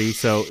 1030.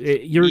 So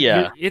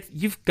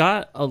you've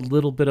got a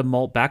little bit of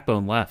malt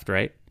backbone left,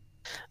 right?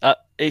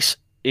 It's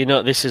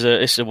this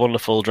is a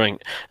wonderful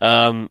drink.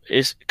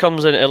 It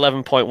comes in at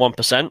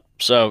 11.1%,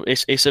 so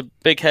it's a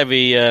big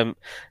heavy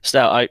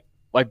stout.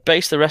 I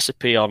based the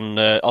recipe on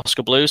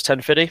Oscar Blues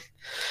 1050,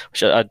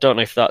 which I don't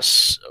know if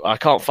I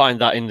can't find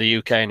that in the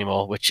UK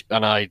anymore.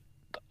 I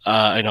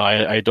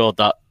adored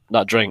that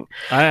drink.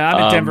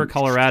 I'm in Denver,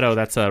 Colorado.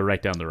 That's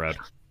right down the road.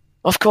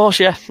 Of course,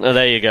 yeah. Oh,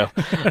 there you go.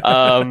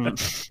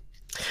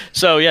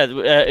 So yeah,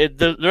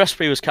 the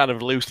recipe was kind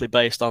of loosely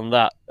based on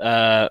that.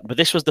 But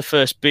this was the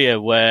first beer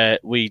where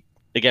we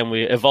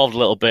evolved a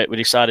little bit. We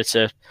decided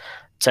to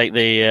take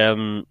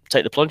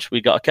the plunge. We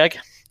got a keg,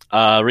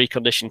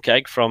 reconditioned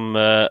keg from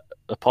a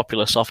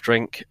popular soft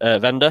drink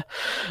vendor,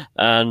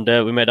 and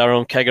we made our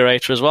own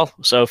kegerator as well.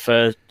 So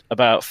for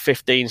about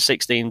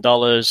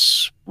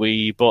 $15-16,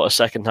 we bought a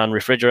second-hand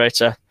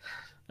refrigerator,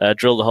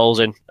 drilled the holes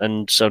in,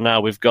 and so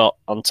now we've got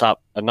on tap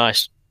a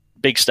nice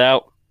big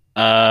stout,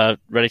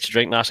 ready to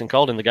drink nice and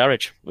cold in the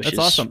garage. That's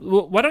awesome.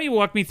 Well, why don't you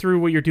walk me through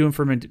what you're doing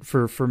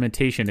for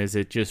fermentation? Is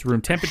it just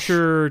room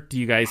temperature? Do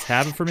you guys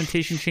have a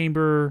fermentation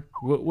chamber?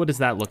 What is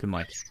that looking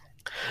like?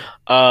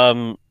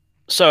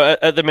 So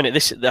at the minute,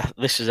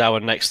 this is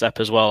our next step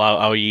as well.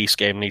 Our yeast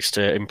game needs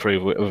to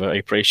improve. I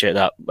appreciate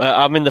that.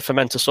 I'm in the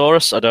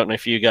Fermentosaurus. I don't know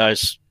if you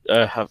guys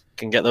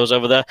can get those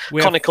over there.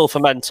 Conical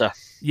fermenter.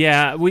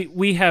 Yeah,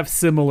 we have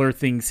similar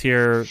things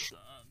here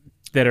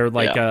that are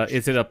like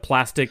is it a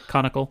plastic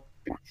conical?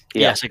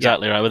 Yes,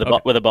 exactly right. With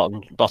a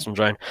bottom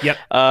drain.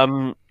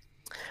 Yep.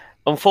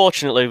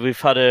 Unfortunately,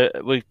 we've had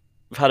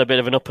a bit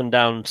of an up and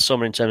down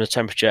summer in terms of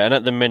temperature, and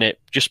at the minute,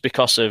 just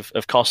because of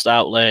cost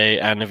outlay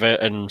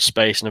and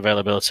space and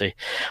availability,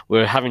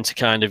 we're having to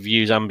kind of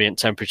use ambient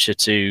temperature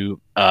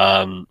to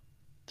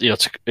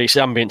it's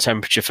ambient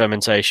temperature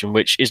fermentation,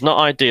 which is not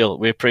ideal.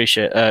 We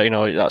appreciate,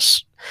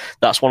 that's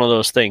one of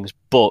those things,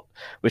 but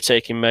we're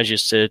taking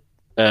measures to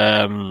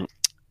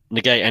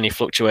negate any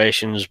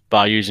fluctuations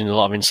by using a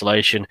lot of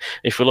insulation.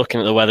 If we're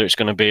looking at the weather, it's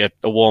going to be a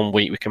warm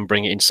week. We can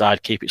bring it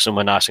inside, keep it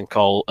somewhere nice and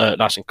cool.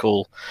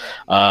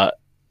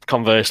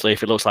 Conversely,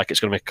 if it looks like it's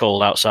going to be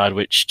cold outside,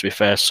 which to be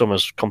fair,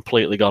 summer's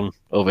completely gone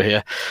over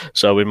here,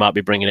 so we might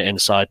be bringing it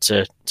inside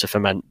to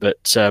ferment.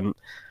 But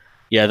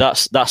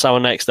that's our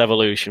next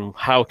evolution.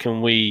 How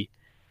can we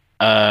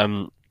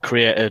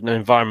create an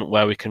environment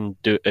where we can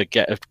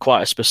get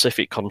quite a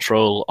specific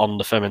control on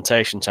the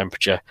fermentation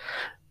temperature?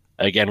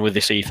 Again, with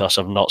this ethos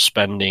of not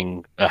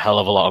spending a hell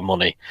of a lot of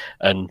money,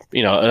 and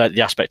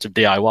the aspect of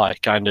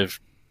DIY, kind of,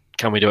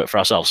 can we do it for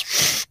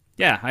ourselves?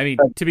 Yeah, I mean,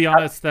 to be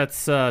honest,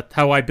 that's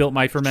how I built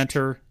my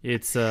fermenter.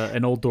 It's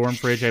an old dorm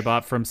fridge I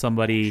bought from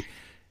somebody.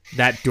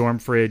 That dorm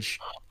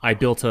fridge, I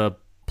built a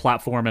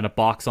platform and a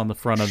box on the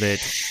front of it,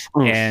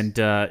 and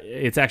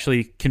it's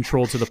actually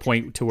controlled to the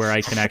point to where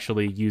I can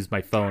actually use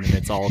my phone, and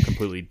it's all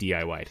completely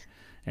DIY'd.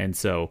 And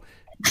so,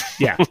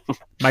 yeah,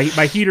 my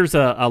heater's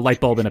a light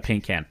bulb in a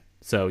paint can.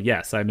 So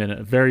yes, I'm in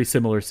a very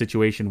similar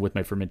situation with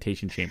my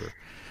fermentation chamber.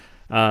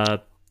 Why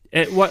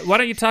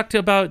don't you talk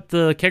about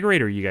the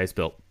kegerator you guys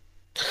built?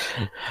 Do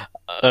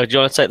you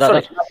want to take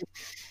that? Sorry,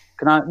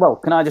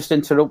 can I just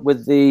interrupt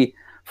with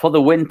for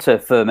the winter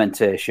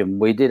fermentation?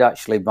 We did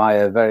actually buy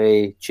a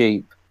very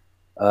cheap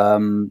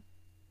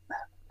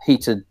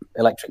heated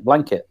electric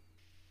blanket,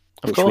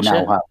 which we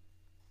now have.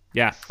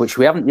 Yeah, which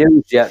we haven't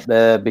used yet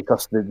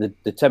because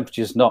the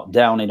temperature's not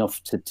down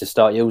enough to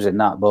start using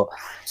that. But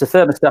it's a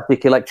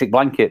thermostatic electric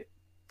blanket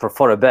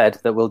for a bed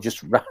that we'll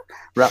just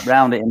wrap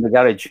around it in the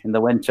garage in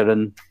the winter,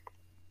 and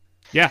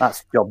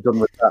that's the job done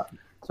with that.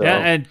 So, yeah,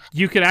 and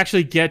you could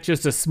actually get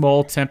just a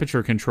small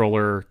temperature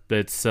controller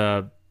that's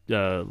like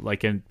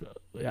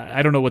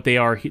I don't know what they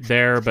are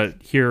there,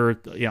 but here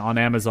on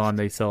Amazon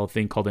they sell a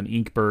thing called an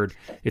Inkbird.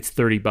 It's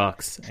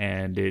 $30,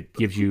 and it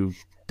gives you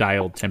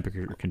dialed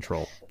temperature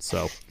control.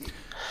 So,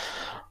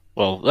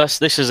 well,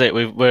 this is it.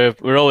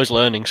 We're always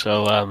learning,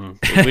 so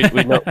we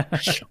know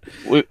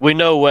we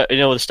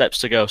know the steps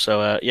to go.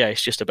 So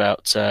it's just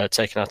about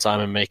taking our time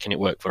and making it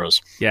work for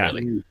us. Yeah,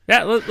 really.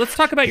 Yeah. Let's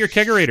talk about your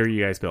kegerator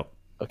you guys built.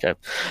 Okay,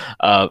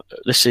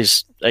 this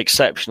is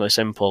exceptionally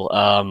simple.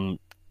 A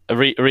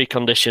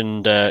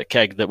reconditioned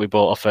keg that we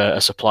bought off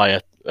a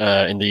supplier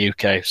in the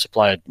UK,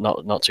 supplier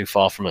not too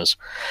far from us.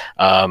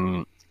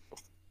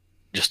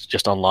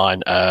 Just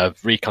online,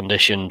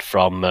 reconditioned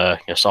from a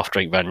soft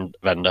drink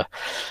vendor,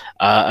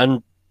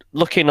 and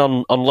looking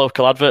on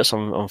local adverts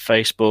on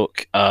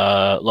Facebook,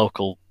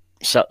 local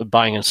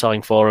buying and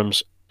selling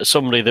forums,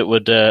 somebody that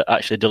would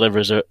actually deliver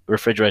us a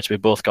refrigerator. We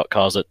both got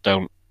cars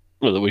that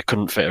we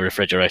couldn't fit a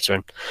refrigerator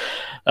in,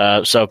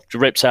 so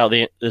ripped out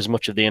as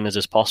much of the innards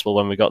as possible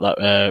when we got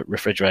that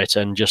refrigerator,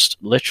 and just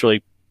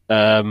literally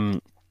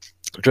drilled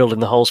in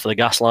the holes for the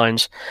gas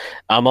lines.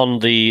 I'm on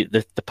the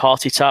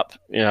party tap,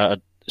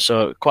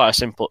 so quite a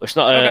simple. It's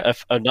not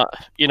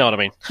you know what I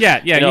mean?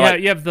 Yeah.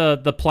 You have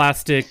the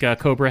plastic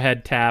Cobra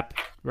head tap,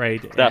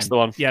 right? That's the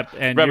one. Yep,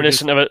 and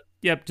reminiscent of it.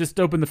 Yep, just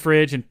open the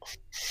fridge and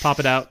pop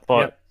it out.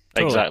 Yep,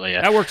 totally. Exactly.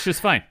 Yeah, that works just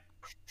fine.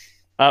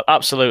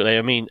 Absolutely.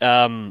 I mean,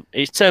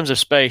 in terms of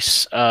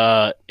space,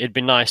 it'd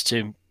be nice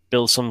to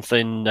build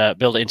something,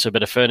 build it into a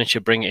bit of furniture,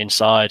 bring it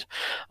inside.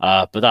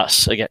 But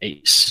that's again,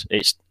 it's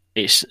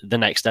the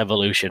next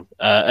evolution.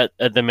 At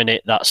the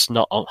minute, that's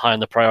not high on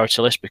the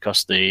priority list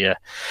because they're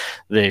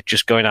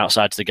just going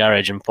outside to the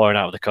garage and pouring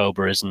out of the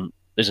Cobra isn't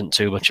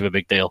too much of a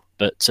big deal.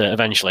 But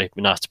eventually, it'd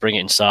be nice to bring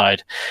it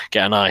inside,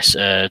 get a nice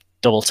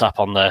double tap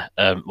on there,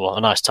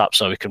 a nice tap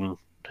so we can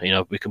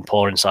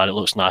pour inside. It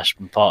looks nice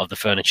and part of the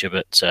furniture,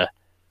 but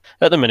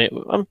at the minute,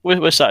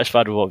 we're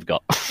satisfied with what we've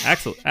got.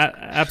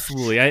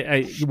 Absolutely.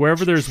 I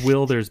wherever there's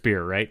will, there's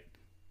beer, right?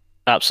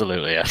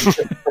 Absolutely, yeah.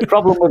 The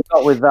problem we've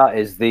got with that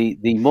is the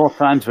more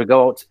times we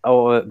go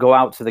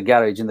out to the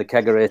garage and the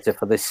kegerator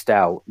for this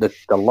stout, the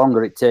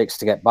longer it takes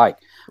to get back.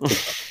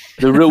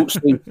 The roots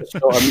seem to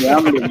sort of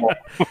meander more.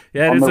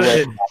 Yeah,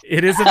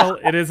 it is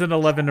an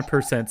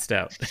 11%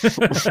 stout.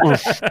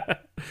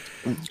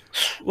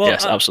 Well,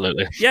 yes,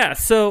 absolutely. Yeah,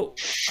 so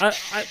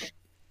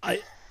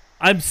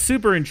I'm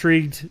super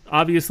intrigued.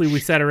 Obviously, we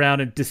sat around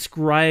and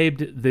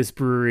described this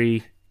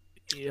brewery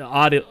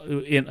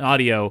in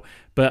audio,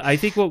 but I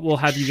think what we'll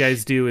have you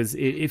guys do is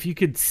if you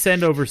could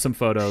send over some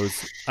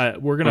photos,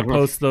 we're going to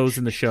post those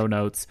in the show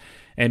notes,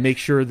 and make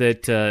sure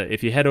that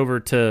if you head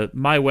over to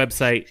my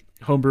website,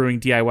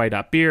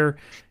 homebrewingdiy.beer,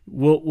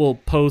 we'll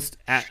post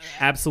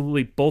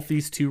absolutely both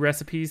these two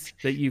recipes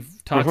that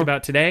you've talked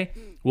about today.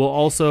 We'll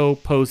also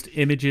post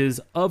images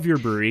of your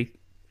brewery,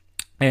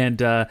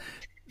 and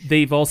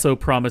they've also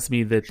promised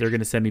me that they're going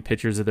to send me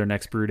pictures of their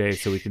next brew day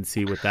so we can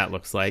see what that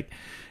looks like.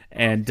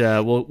 And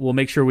we'll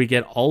make sure we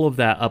get all of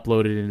that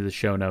uploaded into the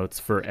show notes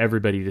for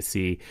everybody to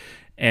see.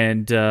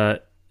 And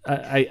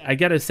I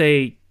got to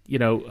say,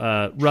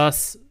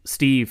 Russ,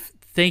 Steve,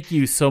 thank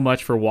you so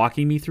much for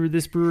walking me through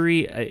this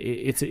brewery.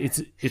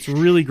 It's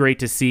really great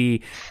to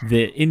see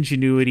the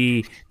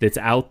ingenuity that's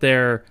out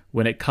there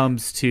when it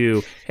comes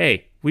to,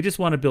 hey, we just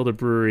want to build a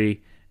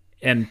brewery,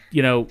 and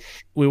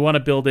we want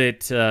to build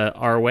it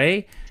our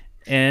way.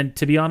 And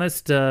to be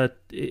honest,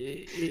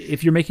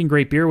 if you're making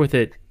great beer with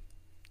it,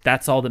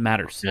 that's all that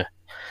matters. Yeah.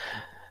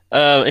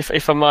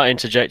 If I might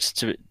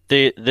interject,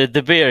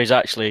 the beer is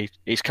actually,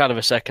 it's kind of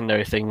a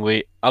secondary thing.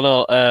 I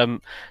know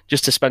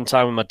just to spend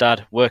time with my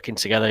dad working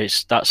together,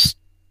 that's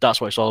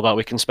what it's all about.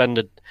 We can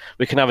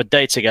have a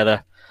day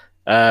together,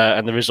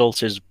 and the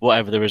result is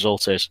whatever the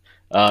result is.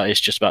 It's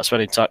just about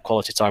spending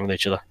quality time with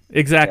each other.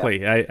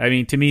 Exactly. Yeah. I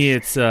mean, to me,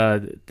 it's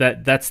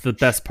that's the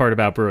best part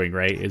about brewing,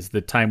 right? Is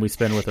the time we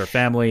spend with our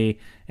family,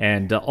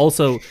 and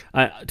also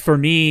for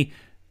me,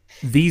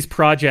 these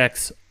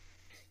projects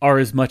are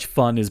as much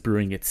fun as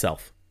brewing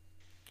itself.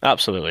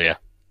 Absolutely, yeah.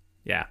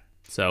 Yeah.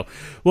 So,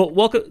 well,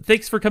 welcome.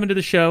 Thanks for coming to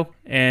the show,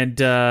 and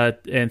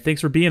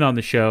thanks for being on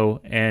the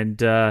show. And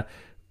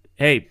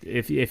hey,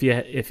 if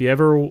you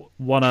ever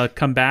want to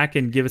come back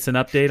and give us an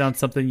update on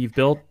something you've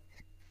built,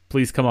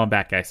 please come on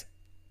back, guys.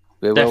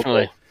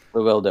 Definitely.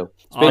 We will do.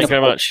 Thank you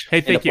very much.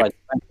 Hey, thank you.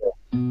 Thank you.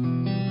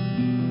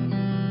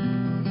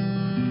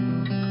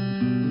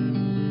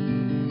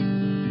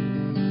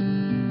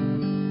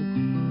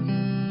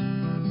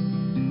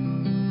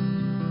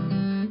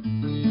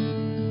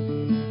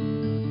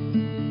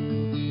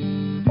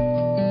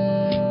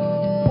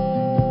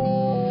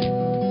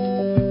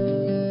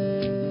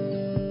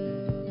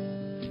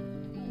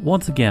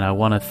 Once again, I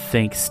want to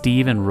thank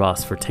Steve and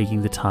Russ for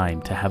taking the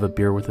time to have a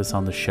beer with us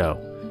on the show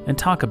and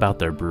talk about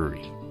their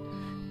brewery.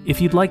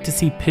 If you'd like to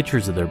see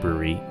pictures of their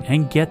brewery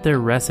and get their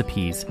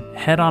recipes,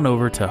 head on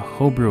over to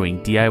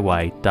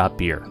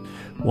homebrewingdiy.beer.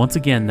 Once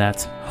again,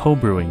 that's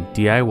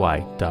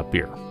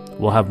homebrewingdiy.beer.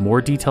 We'll have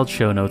more detailed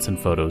show notes and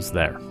photos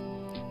there.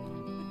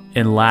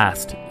 And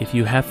last, if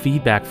you have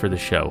feedback for the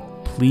show,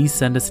 please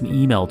send us an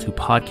email to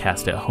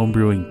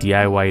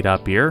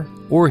podcast@homebrewingdiy.beer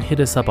or hit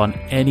us up on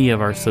any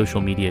of our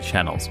social media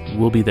channels.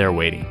 We'll be there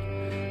waiting.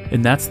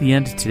 And that's the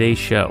end of today's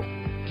show.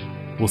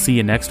 We'll see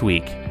you next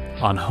week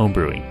on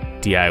Homebrewing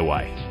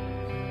DIY.